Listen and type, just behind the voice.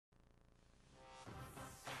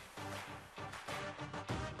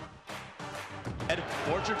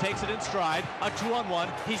Borchard takes it in stride, a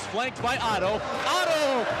 2-on-1. He's flanked by Otto.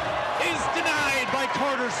 Otto is denied by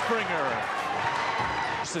Carter Springer.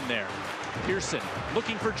 Pearson there. Pearson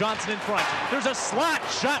looking for Johnson in front. There's a slot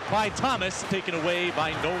shot by Thomas, taken away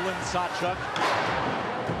by Nolan Sawchuk.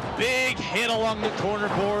 Big hit along the corner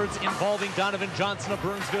boards involving Donovan Johnson of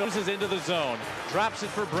Burnsville. Moves into the zone, drops it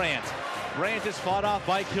for Brandt. Brandt is fought off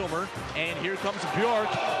by Kilmer, and here comes Bjork.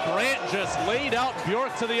 Brandt just laid out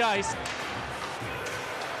Bjork to the ice.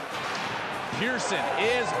 Pearson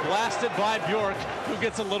is blasted by Bjork, who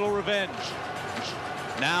gets a little revenge.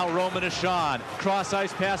 Now Roman Ashan, cross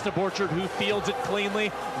ice pass to Borchard, who fields it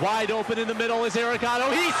cleanly. Wide open in the middle is Eric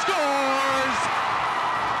Otto. He scores!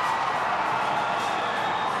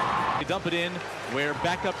 They dump it in where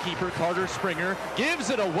backup keeper Carter Springer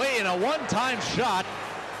gives it away in a one-time shot.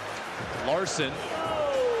 Larson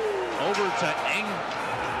over to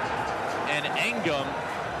Engum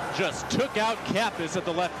just took out Kappas at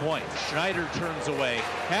the left point. Schneider turns away,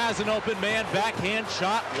 has an open man, backhand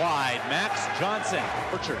shot wide. Max Johnson.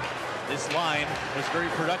 Borchard. This line was very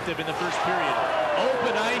productive in the first period.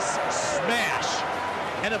 Open ice smash.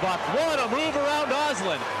 Hennebach, what a move around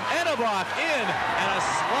Oslin. Hennebach in, and a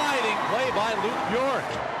sliding play by Luke Bjork.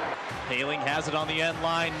 Paling has it on the end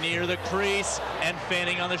line near the crease, and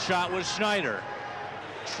fanning on the shot was Schneider.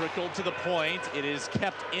 Trickled to the point. It is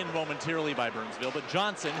kept in momentarily by Burnsville, but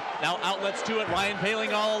Johnson now outlets to it. Ryan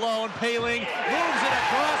Paling all alone. Paling moves it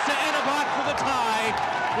across to Hennebach for the tie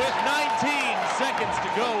with 19 seconds to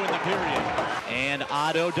go in the period. And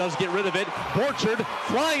Otto does get rid of it. Borchard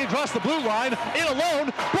flying across the blue line. In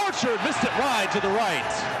alone. Borchard missed it wide to the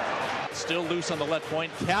right. Still loose on the left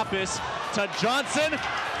point. Kappas to Johnson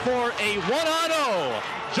for a 1-on-0.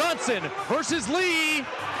 Johnson versus Lee.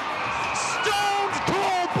 Stoned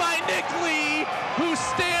cold by Nick Lee, who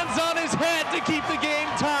stands on his head to keep the game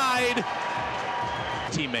tied.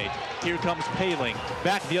 Teammate, here comes Paling,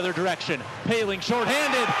 back the other direction. Paling,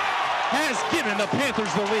 shorthanded, has given the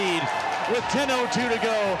Panthers the lead with 10:02 to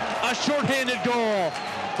go. A shorthanded goal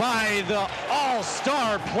by the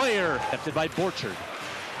all-star player. Lifted by Borchard.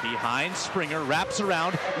 Behind Springer, wraps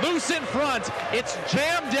around, loose in front. It's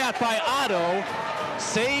jammed at by Otto,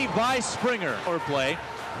 saved by Springer. Or play.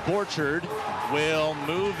 Borchard will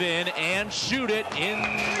move in and shoot it in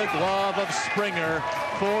the glove of Springer.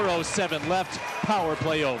 4:07 left, power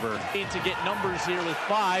play over. Need to get numbers here with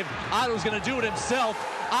 5. Otto's gonna do it himself.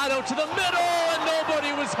 Otto to the middle, and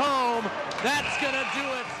nobody was home. That's gonna do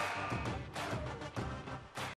it.